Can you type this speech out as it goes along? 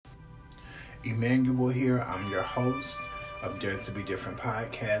Emmanuel here. I'm your host of Dare to Be Different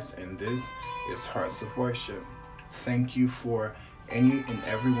podcast, and this is Hearts of Worship. Thank you for any and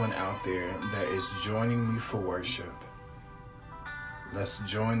everyone out there that is joining me for worship. Let's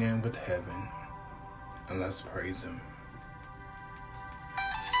join in with heaven and let's praise Him.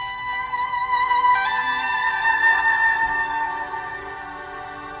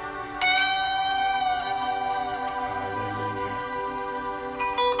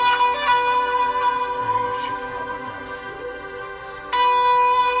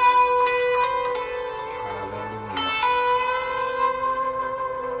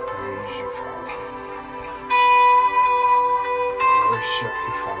 Worship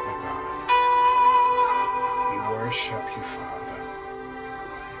you, Father God. We worship you, Father.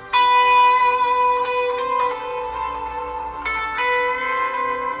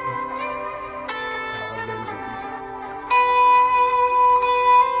 Hallelujah.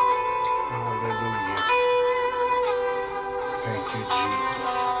 Hallelujah. Thank you,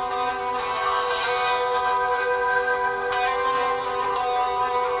 Jesus.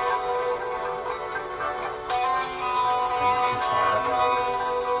 Thank you, Father God.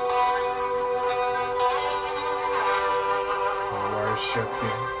 Worship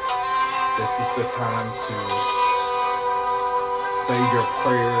you. This is the time to say your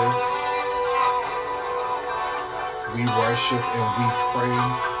prayers. We worship and we pray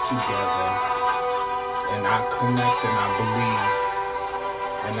together. And I connect and I believe.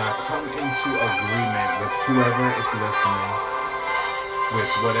 And I come into agreement with whoever is listening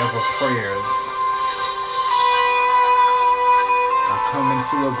with whatever prayers. I come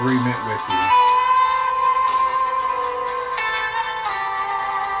into agreement with you.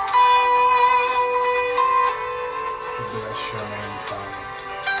 Bless your name, Father.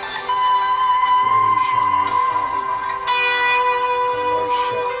 Praise your name, Father God. I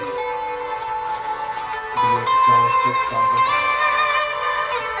worship you. Be exalted, Father God.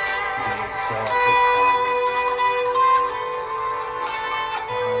 Be exalted, Father.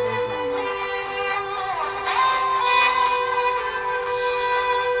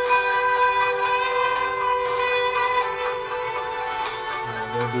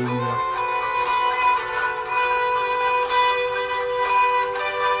 Hallelujah.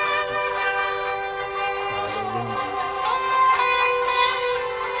 Hallelujah.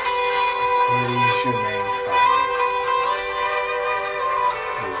 Praise your name, Father.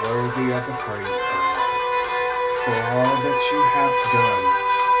 You're worthy of the praise, God. For all that you have done,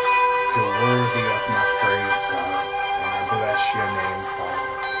 you're worthy of my praise, God. And I bless your name, Father.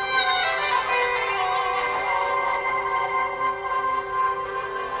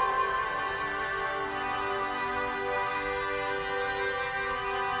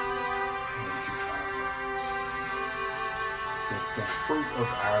 Thank you, Father. With the fruit of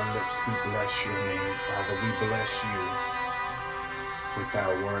our lips, we bless your name, Father. We bless you with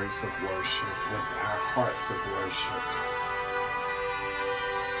our words of worship, with our hearts of worship.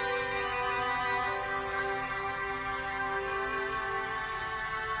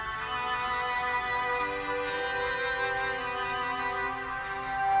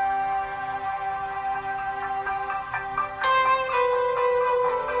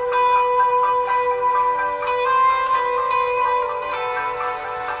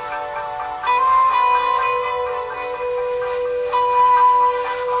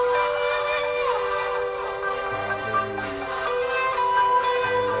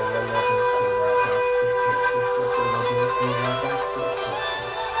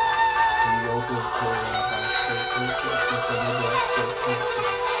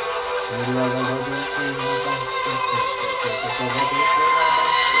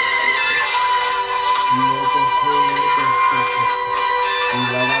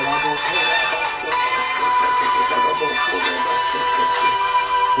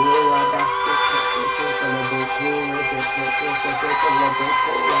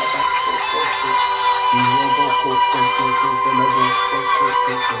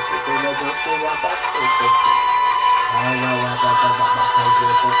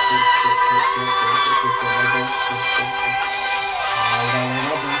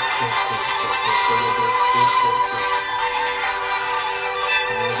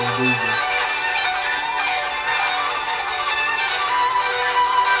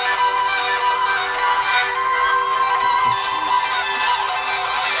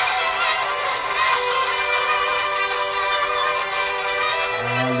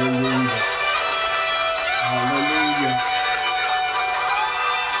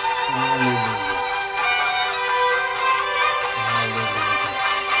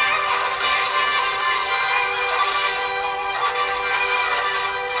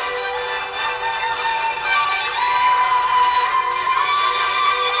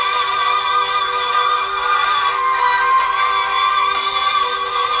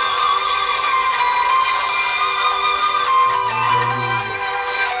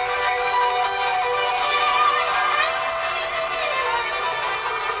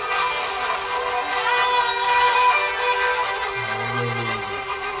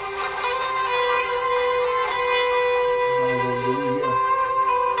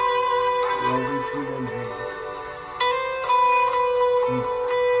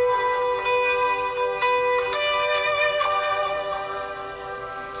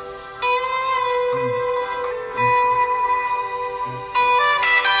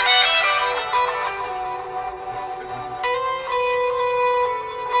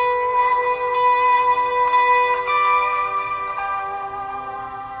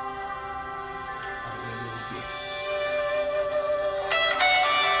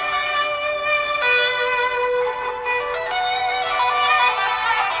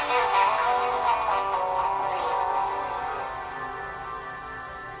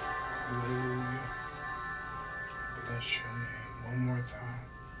 more time.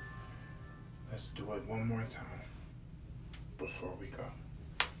 Let's do it one more time before we go.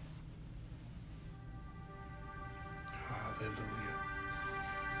 Hallelujah.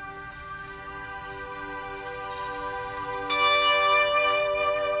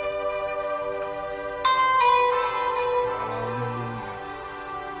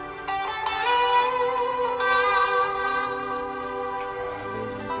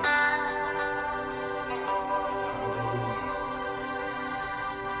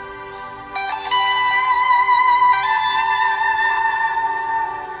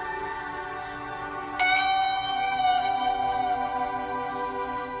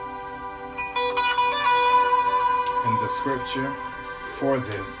 The scripture for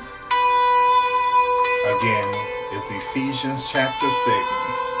this, again, is Ephesians chapter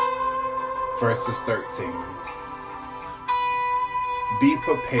 6, verses 13. Be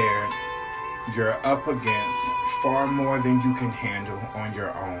prepared. You're up against far more than you can handle on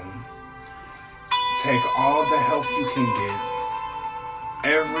your own. Take all the help you can get,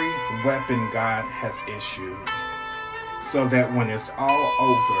 every weapon God has issued, so that when it's all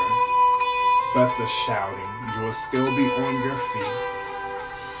over, but the shouting, you will still be on your feet.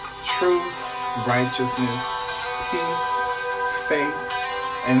 Truth, righteousness, peace, faith,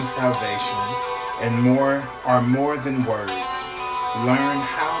 and salvation, and more are more than words. Learn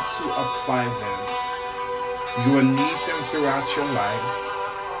how to apply them. You will need them throughout your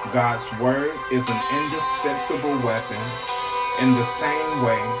life. God's word is an indispensable weapon. In the same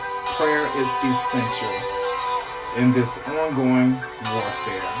way, prayer is essential in this ongoing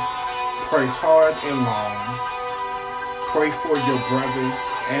warfare. Pray hard and long. Pray for your brothers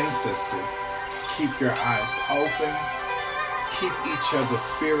and sisters. Keep your eyes open. Keep each other's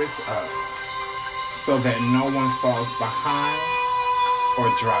spirits up so that no one falls behind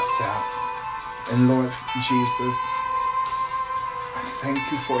or drops out. And Lord Jesus, I thank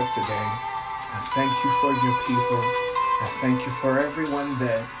you for today. I thank you for your people. I thank you for everyone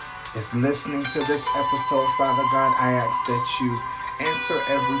that is listening to this episode, Father God. I ask that you answer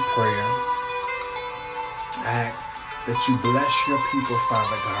every prayer. I ask that you bless your people,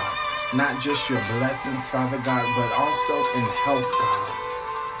 Father God. Not just your blessings, Father God, but also in health, God.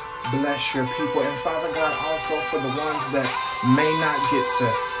 Bless your people. And Father God, also for the ones that may not get to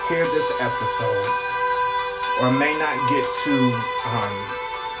hear this episode or may not get to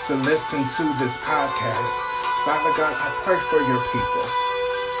listen to this podcast, Father God, I pray for your people.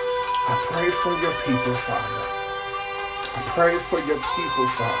 I pray for your people, Father. I pray for your people,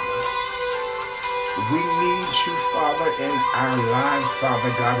 Father. We need you, Father, in our lives,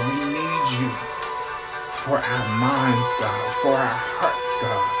 Father God. We need you for our minds, God, for our hearts,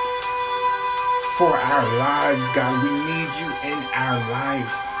 God, for our lives, God. We need you in our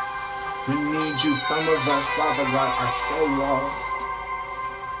life. We need you. Some of us, Father God, are so lost.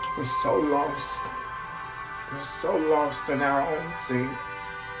 We're so lost. We're so lost in our own sins,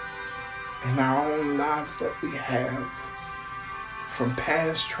 in our own lives that we have, from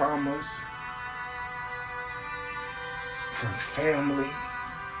past traumas, from family,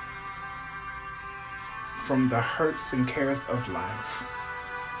 from the hurts and cares of life.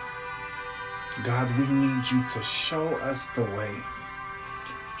 God, we need you to show us the way.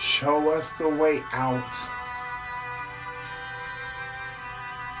 Show us the way out.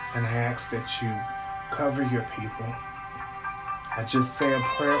 And I ask that you cover your people. I just say a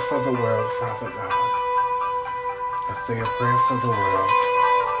prayer for the world, Father God. I say a prayer for the world.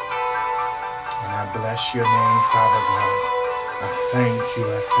 And I bless your name, Father God. I thank you,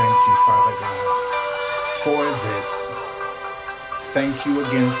 Father God, for this. Thank you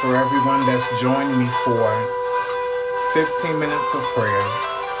again for everyone that's joined me for 15 minutes of prayer.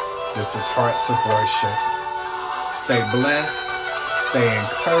 This is Hearts of Worship. Stay blessed. Stay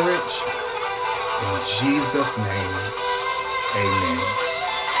encouraged. In Jesus' name, amen.